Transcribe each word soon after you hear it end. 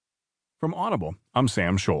From Audible, I'm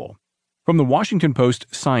Sam Scholl. From the Washington Post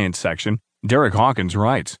Science section, Derek Hawkins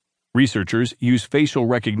writes, researchers use facial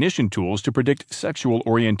recognition tools to predict sexual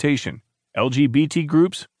orientation. LGBT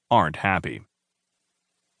groups aren't happy.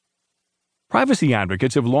 Privacy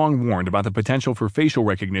advocates have long warned about the potential for facial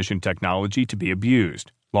recognition technology to be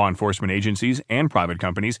abused. Law enforcement agencies and private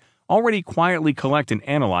companies already quietly collect and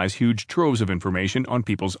analyze huge troves of information on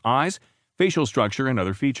people's eyes, facial structure, and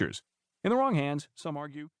other features. In the wrong hands, some argue,